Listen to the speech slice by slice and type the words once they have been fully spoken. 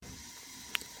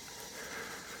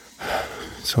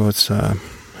So it's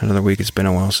another week. It's been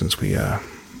a while since we've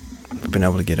been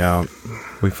able to get out.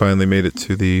 We finally made it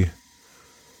to the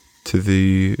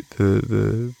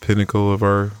pinnacle of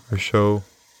our show,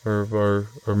 or of our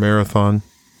marathon.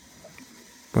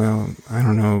 Well, I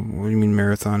don't know. What do you mean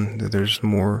marathon? There's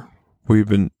more. We've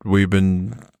been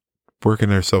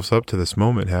working ourselves up to this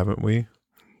moment, haven't we?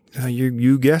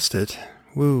 You guessed it.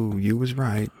 Woo, you was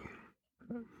right.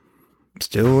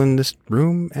 Still in this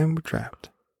room and we're trapped.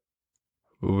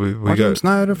 We Watching got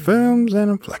Snyder films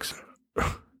and I'm flexing.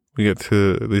 We got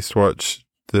to at least watch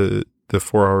the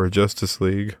 4-hour Justice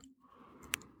League.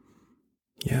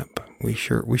 Yep, we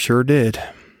sure did.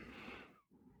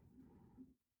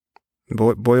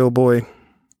 Boy, oh boy,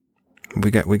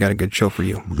 we got a good show for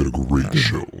you. We got a great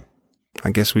show. I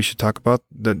guess we should talk about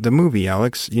the movie,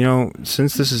 Alex. You know,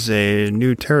 since this is a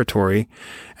new territory,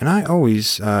 and I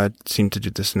always seem to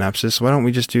do the synopsis, why don't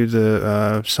we just do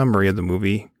the summary of the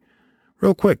movie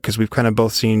real quick? Because we've kind of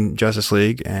both seen Justice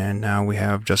League, and now we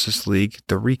have Justice League,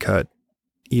 the recut.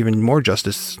 Even more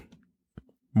justice.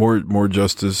 More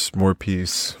justice, more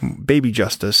peace. Baby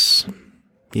justice.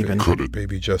 Even. Cut it.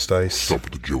 Baby justice. Stop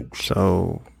with the jokes.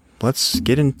 So let's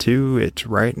get into it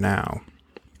right now.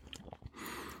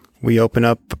 We open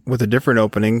up with a different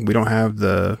opening. We don't have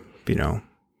the,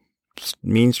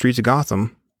 mean streets of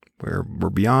Gotham. We're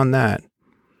beyond that.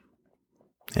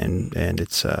 And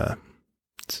it's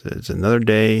another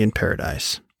day in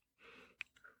paradise.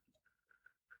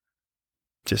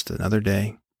 Just another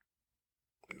day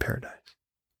in paradise.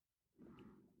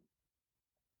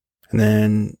 And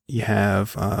then you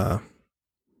have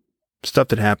stuff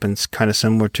that happens kind of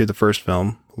similar to the first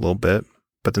film a little bit,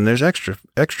 but then there's extra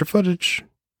footage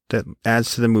that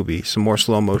adds to the movie, some more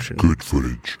slow motion. Good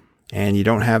footage. And you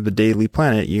don't have the Daily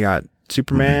Planet. You got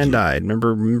Superman died.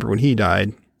 Remember when he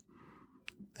died?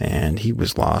 And he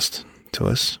was lost to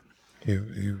us. He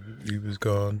was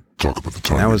gone. Talk about the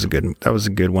timing. That was a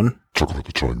good one. Talk about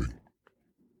the timing.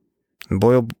 And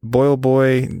boy, oh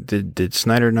boy, did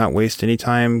Snyder not waste any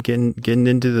time getting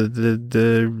into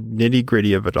the nitty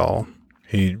gritty of it all.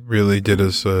 He really did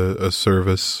us a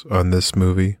service on this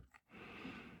movie.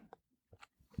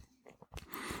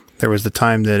 There was the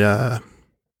time that,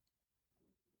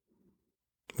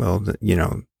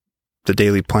 the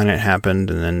Daily Planet happened,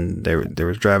 and then there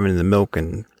was driving in the milk,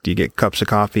 and do you get cups of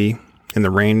coffee in the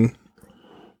rain?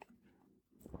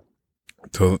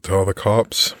 To all the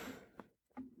cops.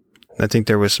 I think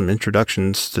there was some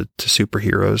introductions to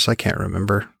superheroes. I can't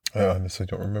remember. I honestly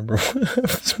don't remember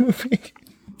this movie.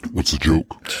 What's the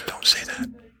joke? Just don't say that.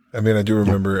 I mean, I do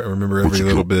remember. I remember every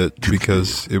little bit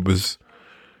because it was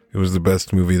the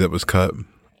best movie that was cut.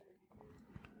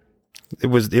 It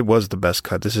was the best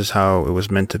cut. This is how it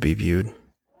was meant to be viewed.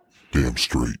 Damn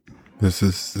straight. This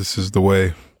is the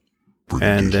way.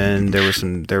 And then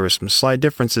there was some slight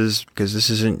differences because this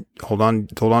isn't. Hold on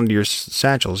to your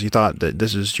satchels. You thought that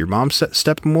this is your mom's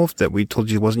Steppenwolf, that we told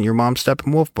you wasn't your mom's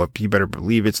Steppenwolf, but you better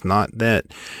believe it's not that.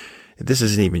 This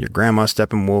isn't even your grandma's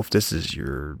Steppenwolf. This is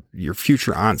your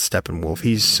future aunt Steppenwolf.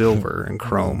 He's silver and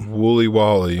chrome. Woolly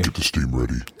Wally. Get the steam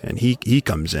ready. And he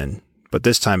comes in. But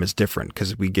this time it's different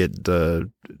because we get a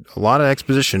lot of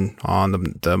exposition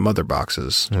on the mother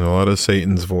boxes. And a lot of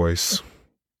Satan's voice.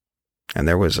 And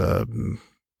there was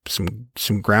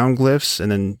some ground glyphs.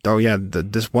 And then,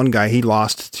 this one guy, he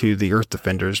lost to the Earth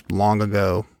Defenders long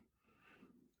ago.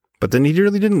 But then he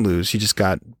really didn't lose. He just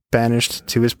got banished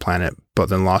to his planet, but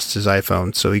then lost his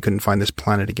iPhone, so he couldn't find this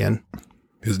planet again.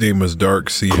 His name was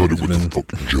Darkseid. Cut it with the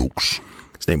fucking jokes.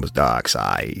 His name was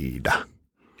Darkseid.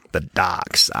 The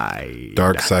Dark Side.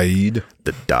 Darkseid.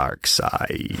 The Dark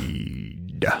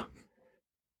Side.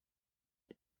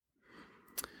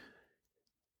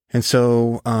 And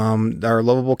so our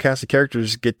lovable cast of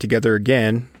characters get together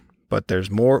again, but there's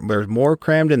more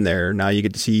crammed in there. Now you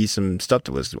get to see some stuff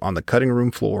that was on the cutting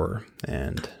room floor,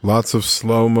 and lots of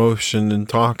slow motion and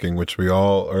talking, which we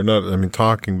all are not. I mean,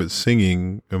 talking but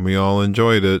singing, and we all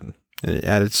enjoyed it. And it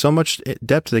added so much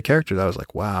depth to the characters. I was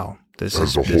like, wow, this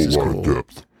is a whole lot cool. of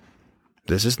depth.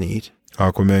 This is neat.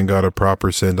 Aquaman got a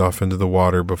proper send off into the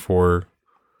water before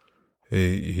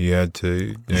he had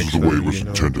to. This is the way it was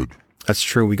intended. That's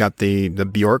true. We got the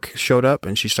Bjork showed up,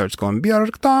 and she starts going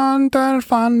Bjork dan der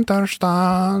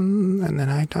Fanderstan, and then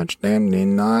I touched them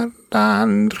in our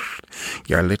hand.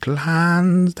 Your little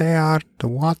hands, they are the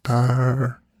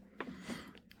water.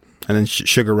 And then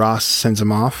Sugar Ross sends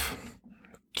him off,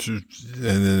 and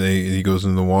then he goes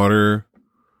in the water,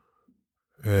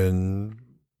 and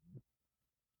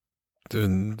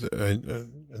then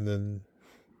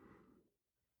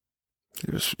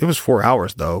It was 4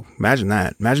 hours though. Imagine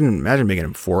that. Imagine making a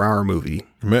 4-hour movie.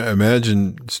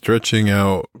 Imagine stretching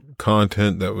out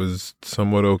content that was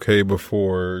somewhat okay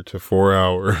before to 4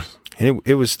 hours. And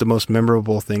it was the most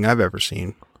memorable thing I've ever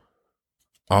seen.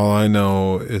 All I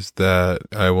know is that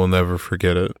I will never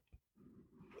forget it.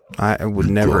 I would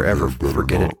never ever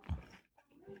forget it.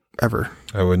 Ever.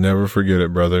 I would never forget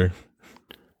it, brother.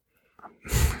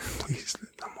 Please,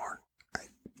 no more.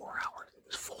 4 hours. It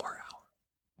was 4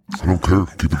 hours. I don't care.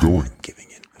 Keep it going. I'm giving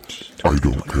it. I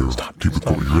don't care. Keep it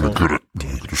going. You're gonna get it.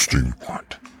 You're gonna get the steam.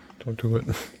 Don't do it.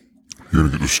 You're gonna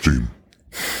get the steam.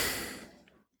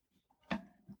 My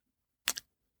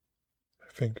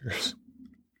fingers.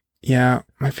 Yeah,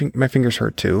 my fingers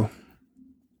hurt too.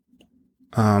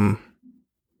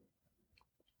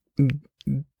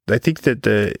 I think that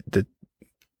the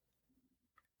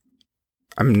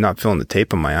I'm not feeling the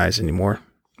tape on my eyes anymore.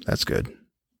 That's good.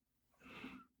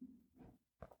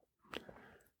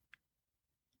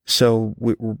 So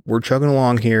we're chugging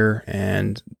along here,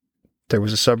 and there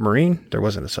was a submarine. There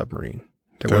wasn't a submarine.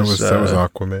 That was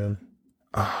Aquaman.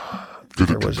 Get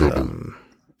There it was together.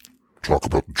 Talk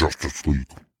about Justice League.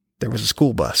 there was a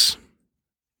school bus,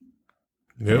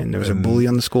 Yep. and there was a bully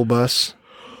on the school bus.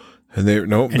 And he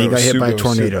got hit by a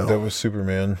tornado. That was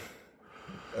Superman.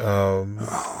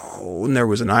 Oh, and there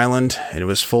was an island, and it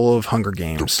was full of Hunger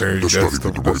Games. That's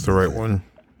That's the right one.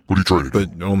 What are you trying to do?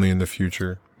 But only in the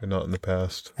future and not in the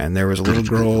past. And there was a little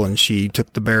girl, and she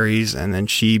took the berries, and then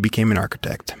she became an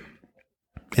architect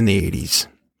in the 80s.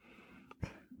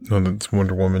 No, that's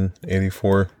Wonder Woman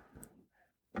 84.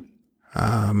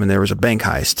 And there was a bank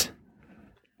heist.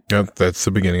 Yep, that's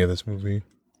the beginning of this movie.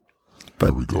 But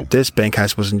There we go. this bank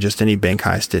heist wasn't just any bank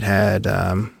heist. It had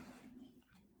a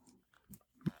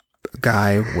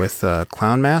guy with a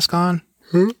clown mask on,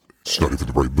 It's not even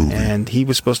the right movie. and he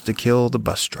was supposed to kill the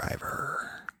bus driver.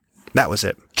 That was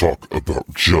it. Talk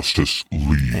about Justice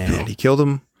League. And he killed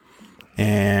him.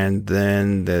 And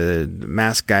then the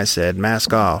mask guy said,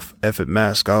 "Mask off, F it,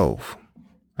 mask off."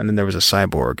 And then there was a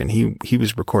cyborg, and he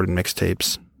was recording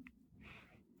mixtapes.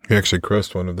 He actually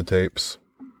crushed one of the tapes.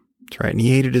 That's right. And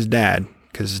he hated his dad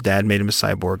because his dad made him a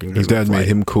cyborg. And His gave him a dad made flight.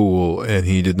 him cool, and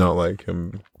he did not like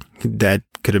him. Dad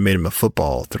could have made him a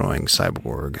football throwing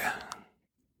cyborg.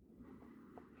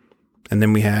 And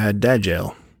then we had Dad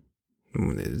Jail.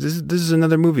 This is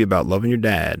another movie about loving your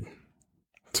dad.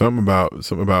 Something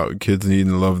about kids needing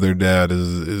to love their dad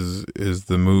is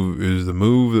the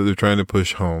move that they're trying to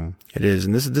push home. It is,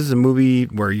 and this is a movie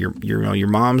where your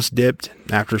mom's dipped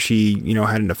after she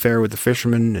had an affair with the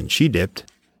fisherman, and she dipped,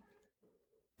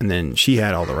 and then she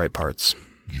had all the right parts.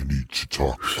 You need to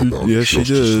talk about yes, she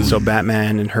Justice does. League. So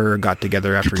Batman and her got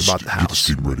together after he bought the Get the house.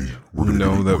 steam ready. We're gonna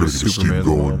No, get, that we're was gonna get the steam Superman's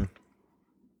going. mom.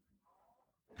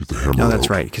 Get the hammer No, that's out.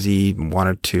 right, because he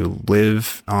wanted to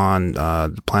live on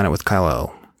the planet with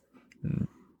Kal-El.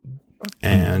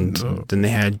 And then they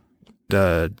had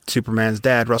Superman's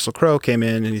dad, Russell Crowe, came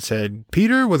in and he said,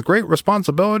 "Peter, with great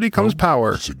responsibility comes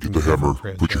power." I said, get the hammer.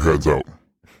 Put your hands out.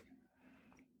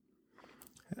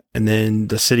 And then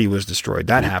the city was destroyed.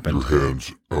 That happened. Your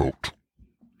hands out.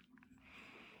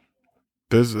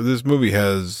 This movie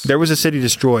has. There was a city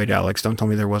destroyed, Alex. Don't tell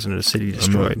me there wasn't a city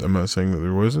destroyed. I'm not saying that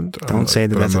there wasn't. Don't say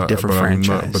that that's a different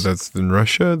franchise. But that's in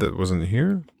Russia. That wasn't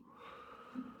here.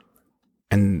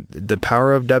 And the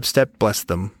power of dubstep blessed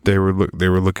them. They were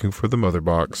looking for the mother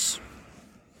box.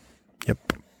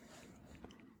 Yep.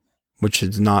 Which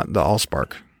is not the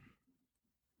Allspark.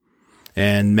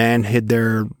 And man hid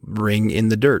their ring in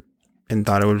the dirt and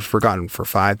thought it was forgotten for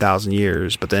 5,000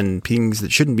 years. But then things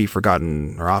that shouldn't be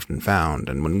forgotten are often found.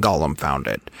 And when Gollum found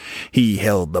it, he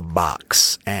held the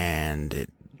box and it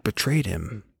betrayed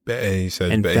him. And he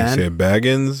said, And he said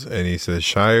Baggins, and he said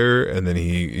Shire, and then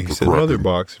he said Kraken. Mother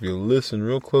Box. If you listen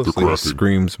real closely, Kraken. it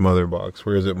screams Mother Box.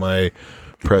 Where is it, my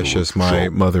precious, my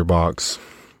Mother Box?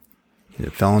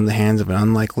 It fell in the hands of an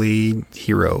unlikely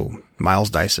hero,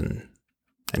 Miles Dyson.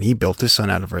 And he built his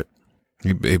son out of it.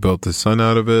 He built his son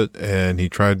out of it, and he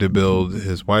tried to build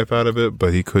his wife out of it,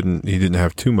 but he couldn't. He didn't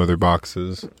have two mother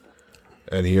boxes,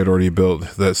 and he had already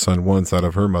built that son once out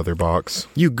of her mother box.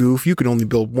 You goof, you can only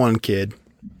build one kid.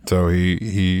 So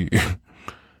he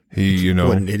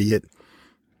What an idiot.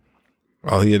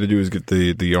 all he had to do was get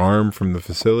the arm from the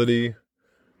facility,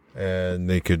 and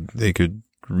they could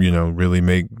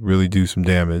really do some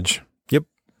damage. Yep.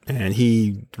 And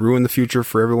he ruined the future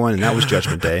for everyone, and that was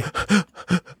Judgment Day.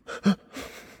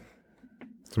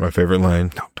 It's my favorite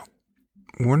line. No, don't.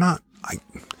 We're not.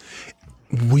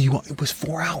 What do you want? It was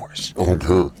 4 hours. I don't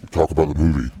care. Talk about the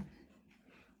movie.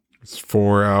 It's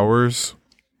 4 hours.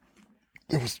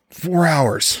 It was 4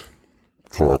 hours.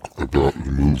 Talk about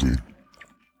the movie.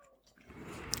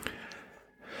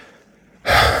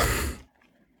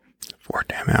 4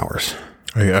 damn hours.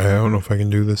 I don't know if I can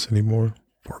do this anymore.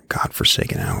 4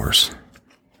 godforsaken hours.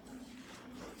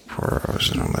 4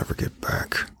 hours and I'll never get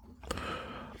back.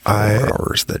 4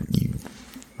 hours that you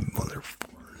mother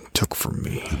took from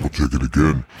me. We'll take it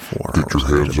again. 4 Get hours your I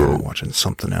hands could have out. been watching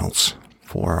something else.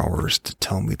 4 hours to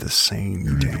tell me the same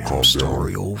You need to damn calm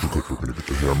story down. over Look like we're gonna get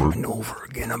the hammer. and over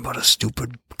again about a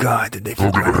stupid guy that they Go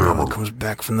get the forgot about hammer. that comes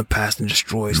back from the past and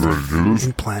destroys You the ready to do this?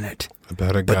 fucking planet.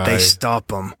 About a But guy. they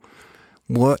stop him.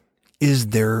 What is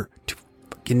there to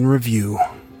fucking review?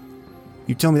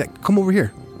 You tell me that. Come over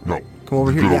here. No. Come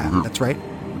over You here. get Yeah, over here. that's right.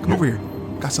 Come over here.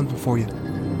 Got something for you.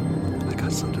 I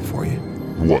got something for you.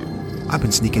 What? I've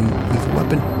been sneaking Lethal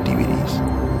Weapon DVDs.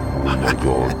 Oh my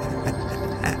god.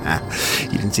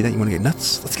 You didn't see that? You want to get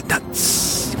nuts? Let's get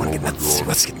nuts. You want to get Oh my nuts? God.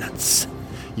 Let's get nuts.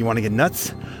 You want to get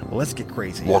nuts? Well, let's get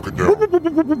crazy. Lock it down.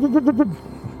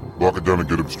 Lock it down and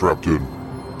get him strapped in.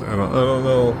 I don't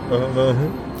know.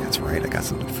 That's right. I got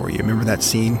something for you. Remember that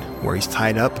scene where he's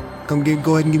tied up? Go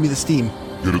ahead and give me the steam.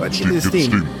 Get Go it, ahead and steam. give Get me the the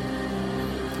steam.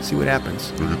 steam. See what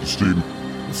happens. Gotta get the steam.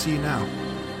 Let's see you now.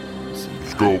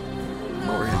 Let's go. Come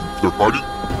over here. They're fighting.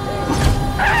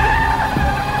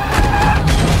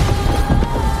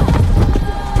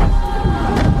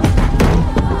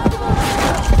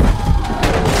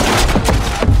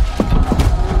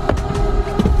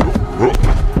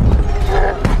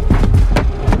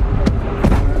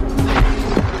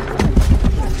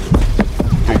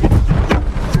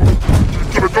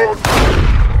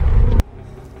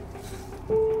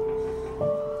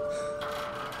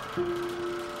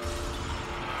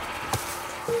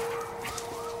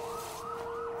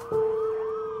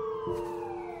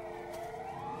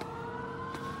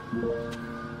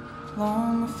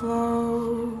 Long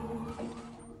afloat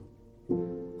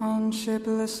on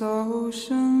shipless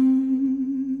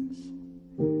oceans,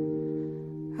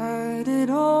 I did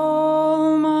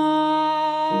all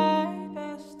my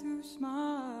best to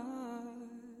smile.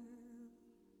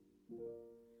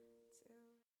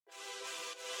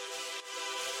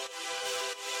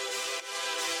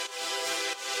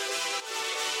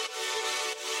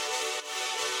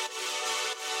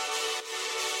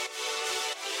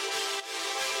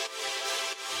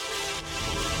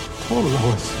 Poor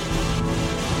Lois.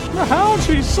 How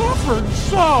she suffered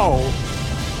so.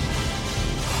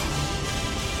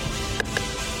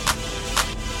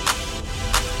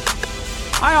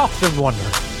 I often wonder,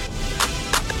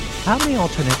 how many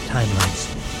alternate timelines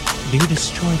do you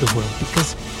destroy the world?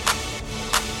 Because,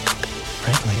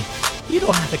 frankly, you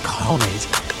don't have the colonies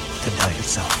to die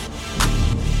yourself.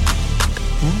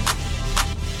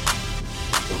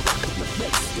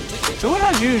 So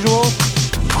as usual,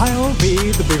 I'll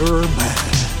be the bigger man.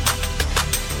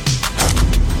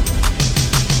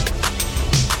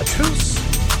 A truce.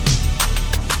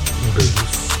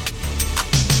 Bruce.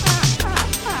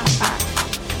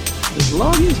 As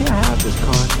long as you have this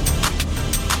card.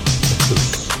 A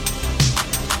truce.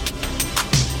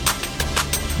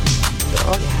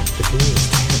 All you have to do is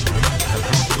tell me I'm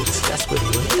happy to discuss with you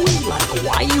anyway, like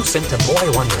why you sent a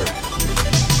boy wonder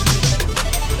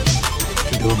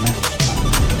to do a match.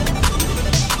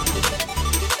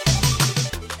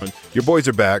 Your boys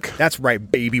are back. That's right,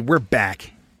 baby. We're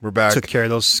back. We're back. Took care of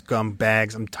those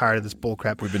scumbags. I'm tired of this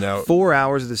bullcrap. We've been out. 4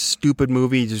 hours of this stupid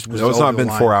movie just was No, it's over not the been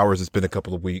line. 4 hours. It's been a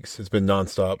couple of weeks. It's been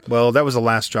nonstop. Well, that was the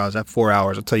last straw. That 4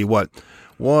 hours. I'll tell you what.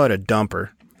 What a dumper.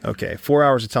 Okay, 4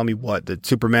 hours to tell me what? That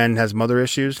Superman has mother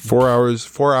issues? 4 hours.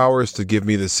 4 hours to give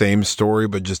me the same story,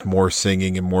 but just more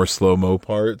singing and more slow mo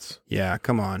parts. Yeah,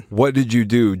 come on. What did you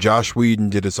do? Josh Whedon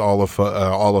did us all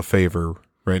a favor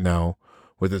right now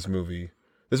with this movie.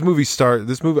 This movie,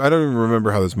 I don't even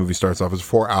remember how this movie starts off. It's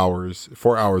 4 hours.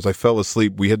 4 hours. I fell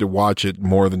asleep. We had to watch it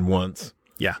more than once.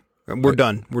 Yeah, we're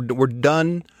done. We're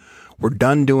done. We're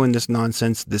done doing this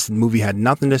nonsense. This movie had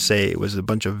nothing to say. It was a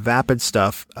bunch of vapid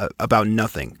stuff about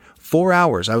nothing. 4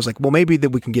 hours. I was like, well, maybe that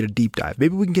we can get a deep dive.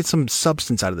 Maybe we can get some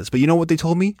substance out of this. But you know what they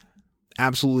told me?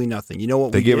 Absolutely nothing. You know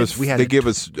what They gave us a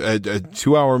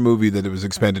 2-hour movie that it was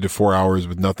expanded to 4 hours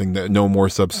with no more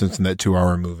substance in that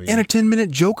 2-hour movie. and a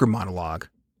 10-minute Joker monologue.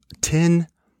 10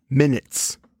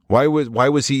 minutes. Why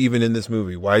was he even in this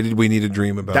movie? Why did we need to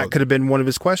dream about That could have been one of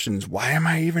his questions. Why am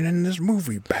I even in this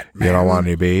movie, Batman? You don't want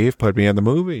any beef? Put me in the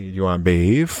movie. You want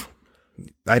beef?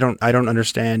 I don't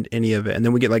understand any of it. And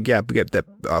then we get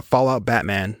that Fallout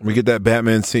Batman. We get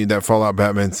that Fallout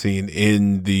Batman scene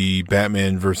in the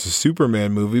Batman versus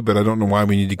Superman movie, but I don't know why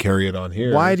we need to carry it on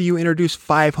here. Why do you introduce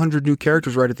 500 new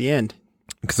characters right at the end?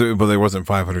 But there wasn't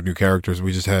 500 new characters.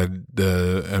 We just had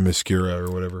the Themyscira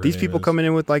or whatever. These people coming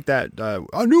in with like that,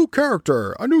 a new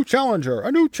character, a new challenger,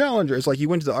 a new challenger. It's like you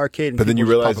went to the arcade, and but then you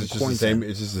people realize popping it's just the coins same. in.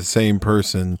 It's just the same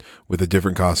person with a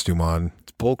different costume on.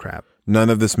 It's bullcrap. None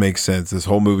of this makes sense. This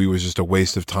whole movie was just a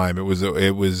waste of time. It was,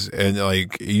 and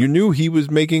like you knew he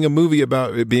was making a movie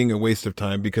about it being a waste of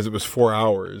time because it was 4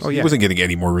 hours. Oh, yeah. He wasn't getting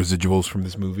any more residuals from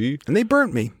this movie. And they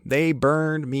burnt me. They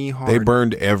burned me hard. They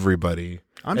burned everybody.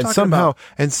 And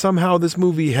somehow this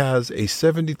movie has a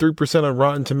 73% on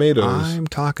Rotten Tomatoes. I'm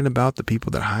talking about the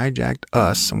people that hijacked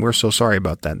us, and we're so sorry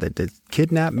about that. That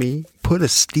kidnapped me, put a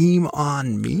steam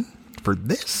on me for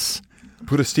this.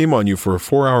 Put a steam on you for a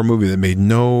 4-hour movie that made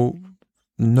no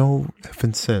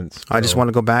effing sense. I just want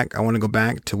to go back. I want to go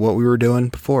back to what we were doing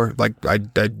before. Like like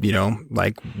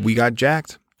we got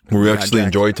jacked. We actually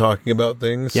enjoy talking about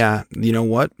things. Yeah, you know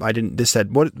what? This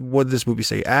said, what did this movie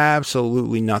say?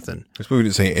 Absolutely nothing. This movie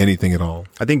didn't say anything at all.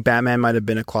 I think Batman might have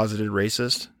been a closeted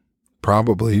racist.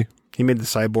 Probably. He made the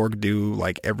cyborg do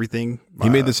like everything. He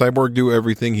made the cyborg do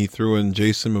everything. He threw in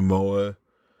Jason Momoa.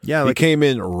 Yeah, he came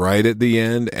in right at the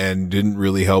end and didn't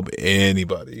really help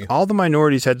anybody. All the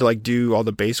minorities had to like do all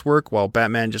the base work, while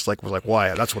Batman just like was like,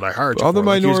 "Why? That's what I hired you all the for."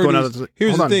 Like, minorities.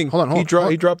 Here's the thing. Hold on.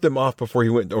 He dropped them off before he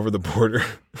went over the border.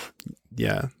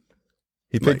 Yeah,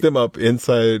 he picked them up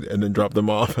inside and then dropped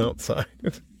them off outside.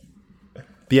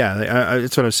 Yeah,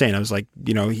 that's what I was saying. I was like,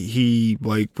 he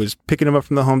like was picking them up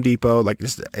from the Home Depot. Like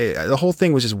the whole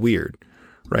thing was just weird.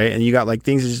 Right. And you got like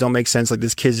things that just don't make sense. Like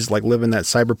this kid's just like living that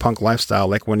cyberpunk lifestyle.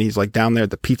 Like when he's like down there at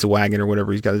the pizza wagon or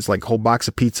whatever, he's got this like whole box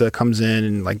of pizza comes in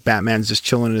and like Batman's just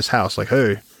chilling in his house. Like,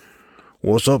 hey,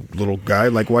 what's up, little guy?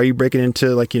 Like, why are you breaking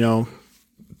into like, young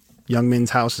men's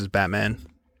houses, Batman?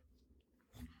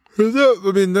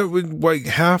 That would like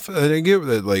half, and I get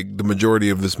that like the majority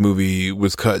of this movie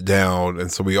was cut down.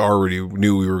 And so we already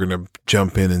knew we were going to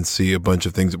jump in and see a bunch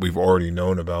of things that we've already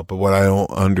known about. But what I don't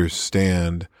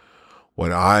understand is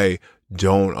why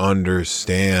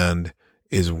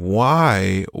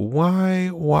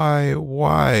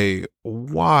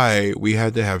we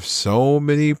had to have so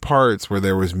many parts where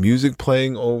there was music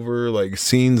playing over like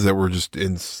scenes that were just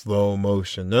in slow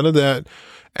motion. None of that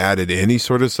added any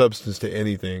sort of substance to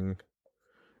anything.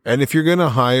 And if you're going to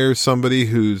hire somebody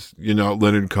who's,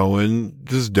 Leonard Cohen,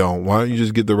 just don't. Why don't you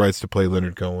just get the rights to play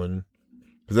Leonard Cohen?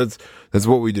 Because that's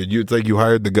what we did. It's like you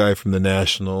hired the guy from The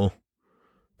National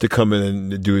to come in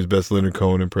and do his best Leonard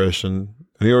Cohen impression.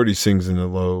 And he already sings in a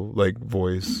low,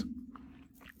 voice.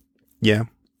 Yeah.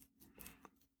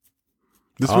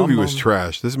 This movie was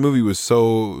trash. This movie was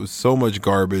so much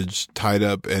garbage tied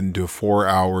up into 4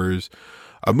 hours.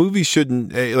 A movie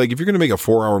shouldn't, if you're going to make a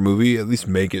 4-hour movie, at least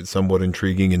make it somewhat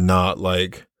intriguing and not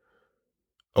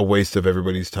a waste of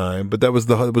everybody's time. But that was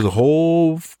the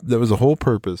whole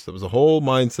purpose. That was the whole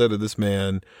mindset of this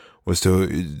man, was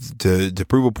to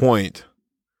prove a point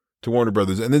to Warner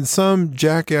Brothers. And then some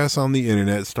jackass on the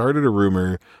internet started a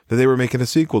rumor that they were making a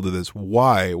sequel to this.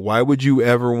 Why? Why would you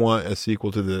ever want a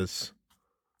sequel to this?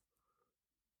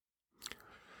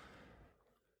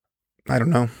 I don't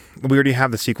know. We already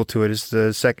have the sequel to it. It's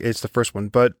the first one.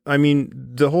 But I mean,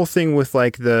 the whole thing with I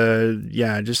get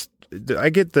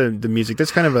the music.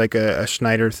 That's kind of like a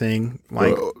Snyder thing.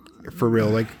 For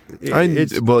real.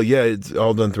 It's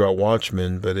all done throughout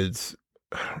Watchmen, but I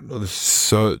don't know, there's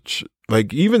such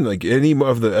even any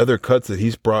of the other cuts that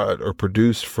he's brought or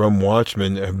produced from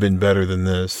Watchmen have been better than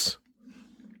this.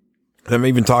 And I'm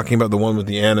even talking about the one with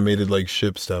the animated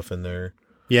ship stuff in there.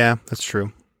 Yeah, that's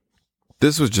true.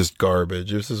 This was just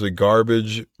garbage. This is a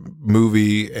garbage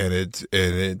movie, and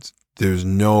there's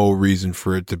no reason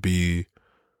for it to be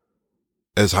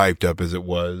as hyped up as it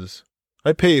was.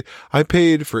 I paid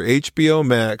for HBO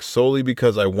Max solely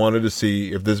because I wanted to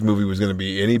see if this movie was going to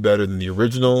be any better than the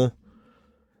original.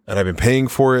 And I've been paying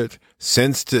for it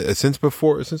since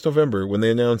November when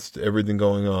they announced everything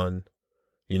going on.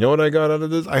 You know what I got out of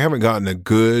this? I haven't gotten a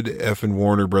good effing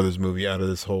Warner Brothers movie out of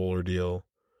this whole ordeal.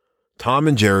 Tom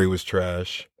and Jerry was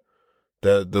trash.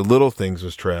 The Little Things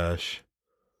was trash.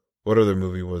 What other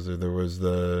movie was there? There was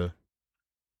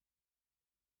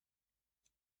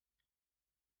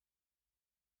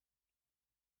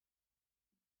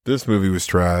This movie was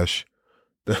trash.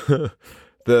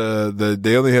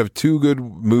 They only have 2 good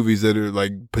movies that are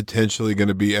potentially going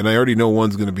to be, and I already know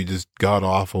one's going to be just god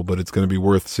awful, but it's going to be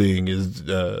worth seeing, is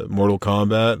Mortal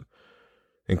Kombat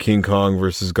and King Kong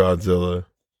versus Godzilla.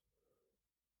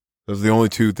 Those are the only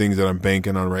 2 things that I'm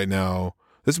banking on right now.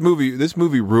 This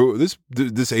HBO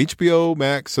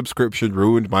Max subscription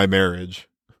ruined my marriage.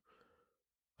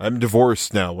 I'm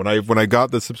divorced now. When I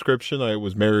got the subscription, I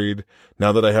was married.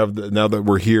 Now that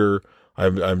we're here,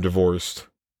 I'm divorced.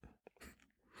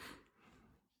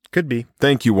 Could be.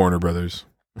 Thank you, Warner Brothers.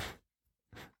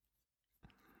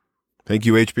 Thank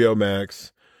you, HBO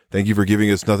Max. Thank you for giving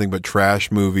us nothing but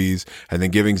trash movies and then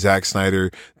giving Zack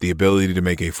Snyder the ability to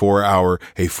make a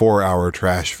 4-hour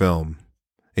trash film.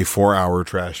 A 4-hour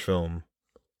trash film.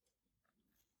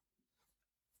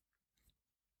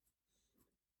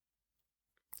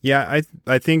 Yeah,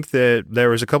 I think that there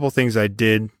was a couple things I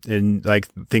did and like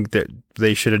think that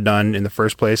they should have done in the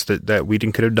first place that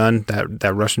Whedon could have done.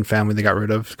 That Russian family they got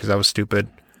rid of because that was stupid.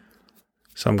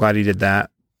 So I'm glad he did that.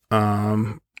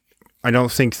 I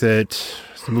don't think that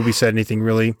the movie said anything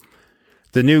really.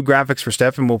 The new graphics for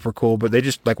Steppenwolf were cool, but they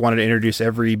just like wanted to introduce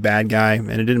every bad guy,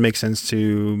 and it didn't make sense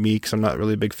to me because I'm not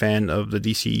really a big fan of the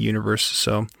DC universe.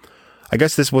 So I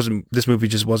guess this movie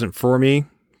just wasn't for me.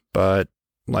 But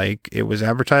like it was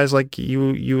advertised like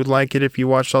you would like it if you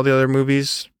watched all the other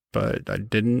movies, but I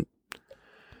didn't.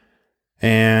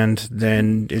 And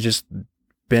then it just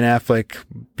Ben Affleck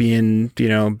being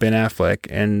Ben Affleck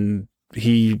and.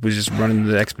 He was just running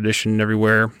the expedition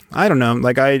everywhere. I don't know.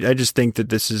 Like, I just think that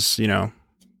this is,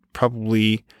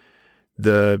 probably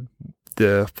the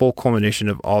full culmination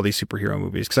of all these superhero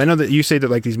movies. Because I know that you say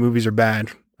that, like, these movies are bad.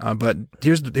 But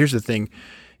here's the thing,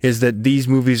 is that these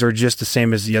movies are just the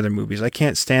same as the other movies. I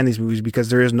can't stand these movies because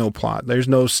there is no plot. There's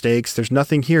no stakes. There's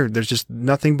nothing here. There's just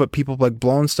nothing but people, like,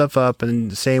 blowing stuff up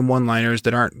and saying one-liners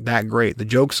that aren't that great. The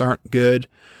jokes aren't good.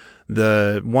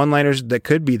 The one-liners that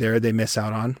could be there, they miss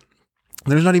out on.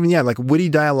 There's not even, like witty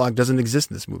dialogue doesn't exist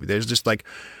in this movie. There's just like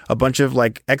a bunch of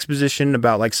like exposition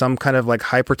about like some kind of like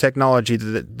hyper technology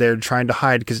that they're trying to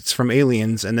hide because it's from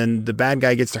aliens. And then the bad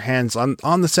guy gets their hands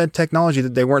on the said technology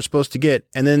that they weren't supposed to get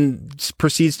and then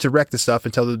proceeds to wreck the stuff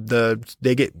until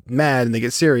they get mad and they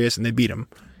get serious and they beat him.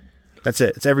 That's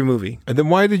it. It's every movie. And then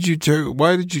why did you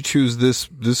choose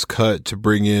this cut to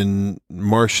bring in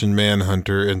Martian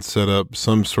Manhunter and set up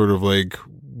some sort of like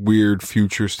weird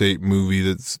future state movie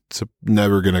that's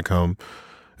never going to come?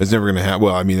 It's never going to happen.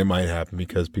 Well, I mean, it might happen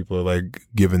because people are like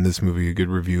giving this movie a good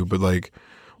review, but like,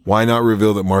 why not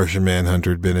reveal that Martian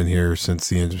Manhunter had been in here since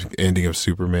the ending of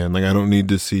Superman? Like, I don't need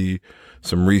to see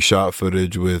some reshot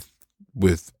footage with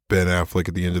Ben Affleck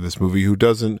at the end of this movie, who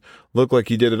doesn't look like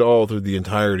he did it all through the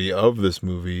entirety of this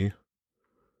movie.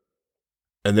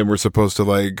 And then we're supposed to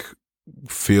like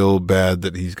feel bad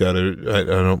that he's got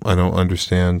to, I don't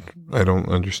understand. I don't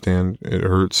understand. It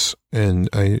hurts. And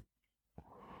I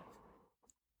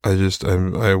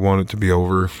want it to be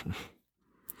over.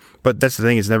 But that's the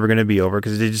thing. It's never going to be over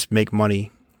because they just make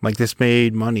money. Like this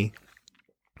made money.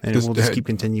 And we'll just keep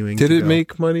continuing. Did it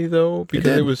make money though?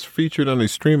 Because it was featured on a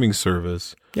streaming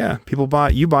service. Yeah. You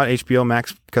bought HBO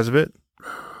Max because of it.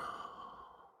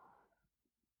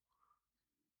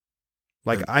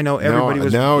 Like, I know everybody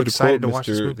was excited to watch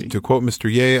this movie. To quote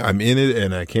Mr. Ye, I'm in it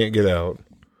and I can't get out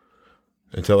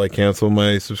until I cancel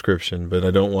my subscription. But I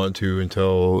don't want to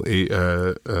until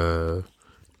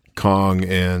Kong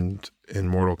and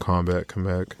Mortal Kombat come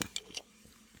back.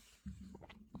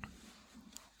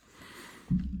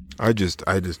 I just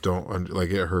don't like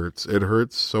it hurts. It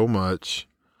hurts so much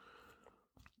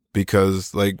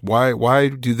because like why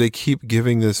do they keep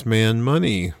giving this man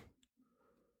money?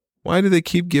 Why do they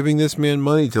keep giving this man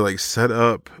money to like set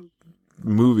up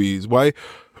movies? Why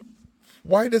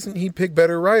doesn't he pick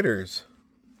better writers?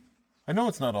 I know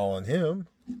it's not all on him.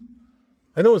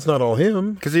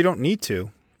 Because they don't need to.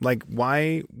 Like,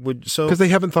 why would so? Because they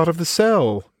haven't thought of The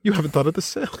Cell. You haven't thought of The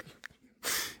Cell.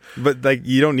 But like,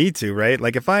 you don't need to, right?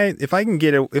 Like,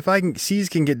 C's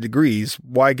can get degrees,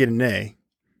 why get an A?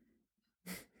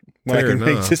 When I can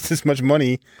make just as much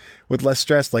money with less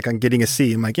stress, like I'm getting a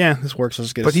C. I'm like, yeah, this works.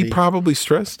 Let's get a C. But he probably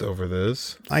stressed over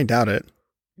this. I doubt it.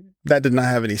 That did not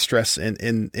have any stress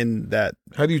in that.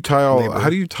 How do you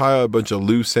tie a bunch of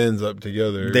loose ends up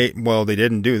together? They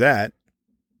didn't do that.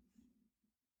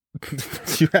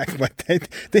 You act like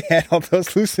they had all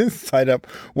those loose ends tied up.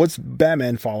 What's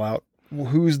Batman Fallout?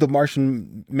 Who's the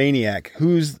Martian maniac?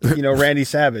 Who's, Randy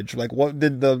Savage? Like, what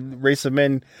did the race of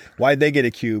men, why'd they get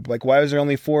a cube? Like, why was there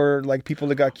only 4, like, people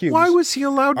that got cubes? Why was he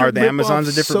allowed to Are the Amazons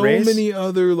a different race? So many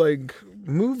other, like,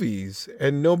 movies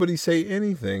and nobody say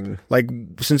anything? Like,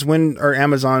 since when are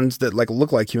Amazons that, like,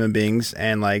 look like human beings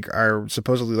and, like, are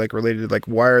supposedly, like, related? Like,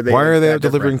 why are they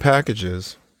delivering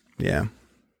packages? Yeah.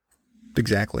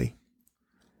 Exactly.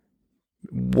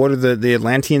 What are the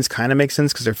Atlanteans kind of make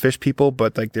sense because they're fish people,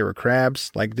 but like they were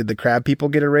crabs. Like, did the crab people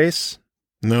get a race?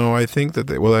 No, I think that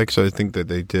I think that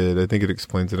they did. I think it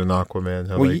explains it in Aquaman.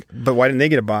 But why didn't they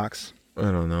get a box? I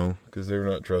don't know, because they're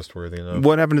not trustworthy enough.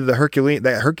 What happened to the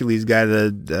Hercules guy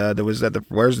that was at the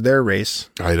where's their race?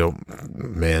 I don't,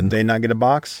 man. Did they not get a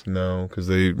box? No, because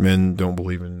men don't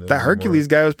believe in that Hercules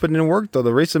guy was putting in work though.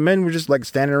 The race of men were just like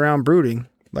standing around brooding,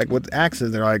 like with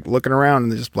axes. They're like looking around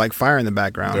and they're just like fire in the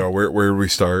background. Yeah, where do we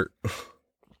start?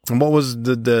 And what was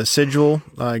the sigil?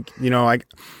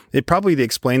 It probably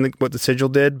explained what the sigil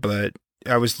did, but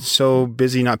I was so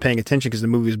busy not paying attention because the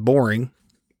movie was boring.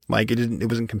 Like it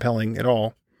wasn't compelling at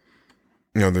all.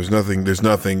 There's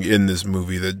nothing in this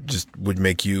movie that just would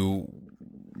make you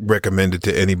recommend it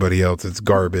to anybody else. It's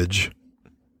garbage.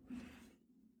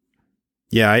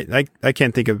 Yeah, I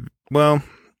can't think of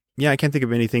I can't think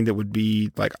of anything that would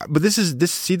be like. But this is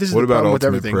what the about problem with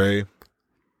Ultimate everything. Prey?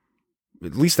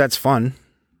 At least that's fun.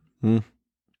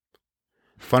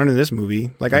 Funner than this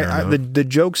movie. Like the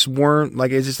jokes weren't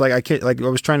like, it's just like I can't, like I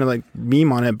was trying to like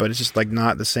meme on it, but it's just like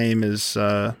not the same as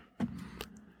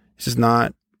it's just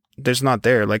not. There's not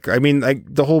there. Like I mean, like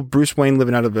the whole Bruce Wayne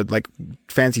living out of a like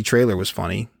fancy trailer was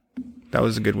funny. That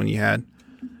was a good one you had.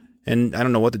 And I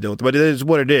don't know what to do with it, but it is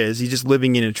what it is. He's just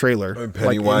living in a trailer. And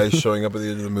Pennywise showing up at the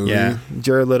end of the movie. Yeah,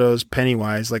 Jared Leto's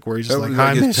Pennywise, like where he's just like,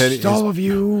 I missed all of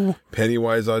you.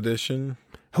 Pennywise audition.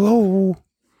 Hello.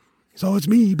 So it's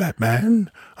me, Batman.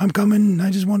 I'm coming.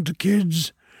 I just want the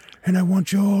kids. And I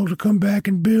want you all to come back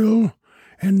and Bill.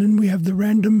 And then we have the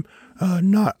random,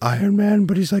 not Iron Man,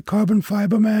 but he's like Carbon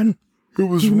Fiber Man. It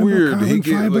was weird. He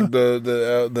gave like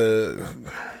the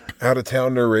out of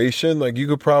town narration. Like you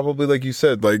could probably, like you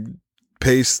said, like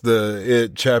paste the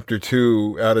It Chapter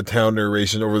 2 out of town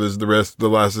narration over the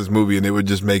last of this movie, and it would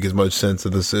just make as much sense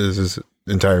as this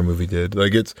entire movie did.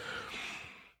 Like I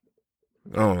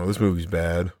don't know. This movie's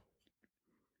bad.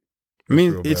 I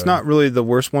mean, it's not really the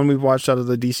worst one we've watched out of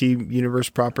the DC Universe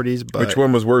properties, but which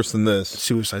one was worse than this?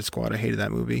 Suicide Squad. I hated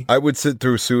that movie. I would sit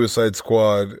through Suicide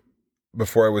Squad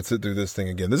before I would sit through this thing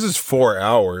again. This is 4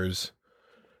 hours.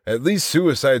 At least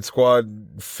Suicide Squad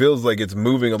feels like it's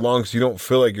moving along, so you don't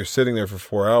feel like you're sitting there for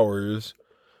 4 hours.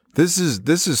 This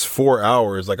is 4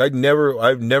 hours. Like I've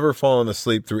never fallen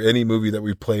asleep through any movie that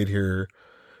we played here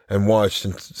and watched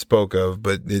and spoke of,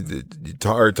 but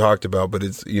or talked about. But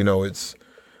it's.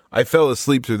 I fell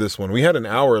asleep through this one. We had an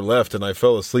hour left and I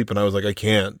fell asleep and I was like, I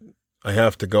can't. I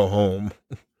have to go home.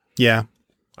 Yeah.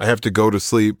 I have to go to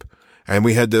sleep. And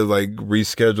we had to like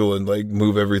reschedule and like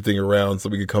move everything around so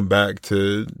we could come back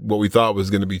to what we thought was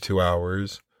going to be 2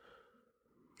 hours.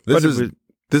 This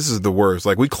is the worst.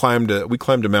 Like we climbed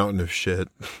a mountain of shit.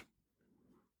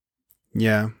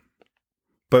 Yeah.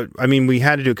 But I mean, we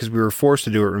had to do it because we were forced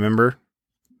to do it, remember?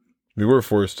 We were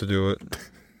forced to do it.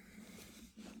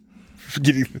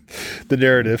 Getting the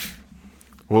narrative.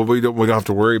 Well, we don't have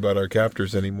to worry about our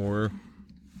captors anymore.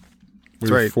 That's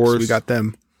right. So we got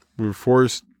them. We were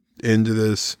forced into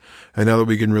this, and now that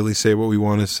we can really say what we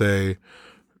want to say,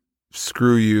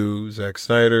 screw you, Zack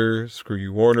Snyder. Screw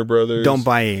you, Warner Brothers. Don't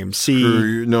buy AMC. Screw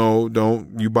you. No,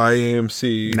 don't. You buy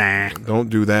AMC. Nah. Don't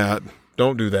do that.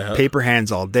 Don't do that. Paper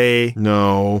hands all day.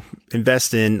 No.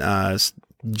 Invest in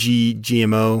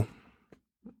GMO.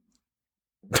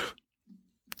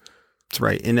 That's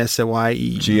right.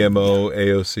 NSYE. GMO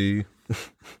AOC.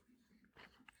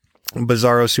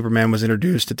 Bizarro Superman was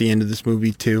introduced at the end of this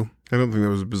movie too. I don't think that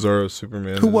was Bizarro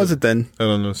Superman. Who was it then? I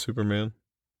don't know. Superman.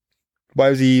 Why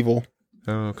was he evil?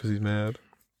 I don't know, because he's mad.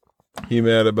 He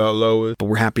mad about Lois. But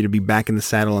we're happy to be back in the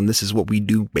saddle, and this is what we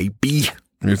do, baby.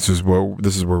 This is where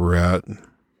we're at.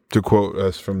 To quote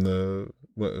us from the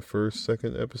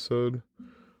second episode,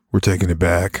 we're taking it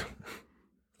back.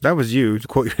 That was you, to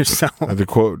quote yourself. To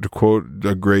quote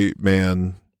a great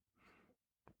man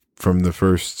from the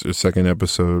first or second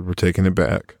episode, we're taking it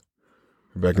back.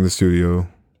 We're back in the studio.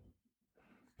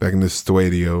 Back in the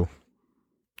studio.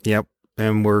 Yep.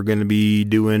 And we're going to be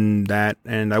doing that.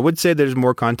 And I would say there's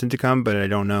more content to come, but I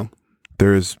don't know.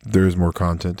 There is more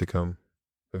content to come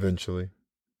eventually.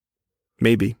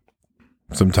 Maybe.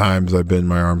 Sometimes I bend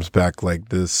my arms back like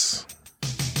this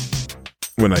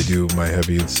when I do my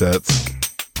heavy sets.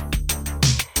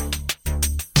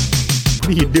 What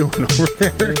are you doing over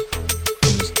there? I'm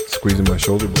just squeezing my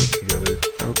shoulder blades together.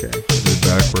 Okay. The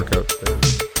back workout today.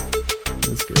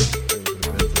 That's good.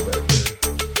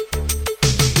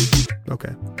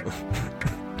 Okay.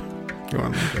 Go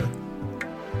on like that.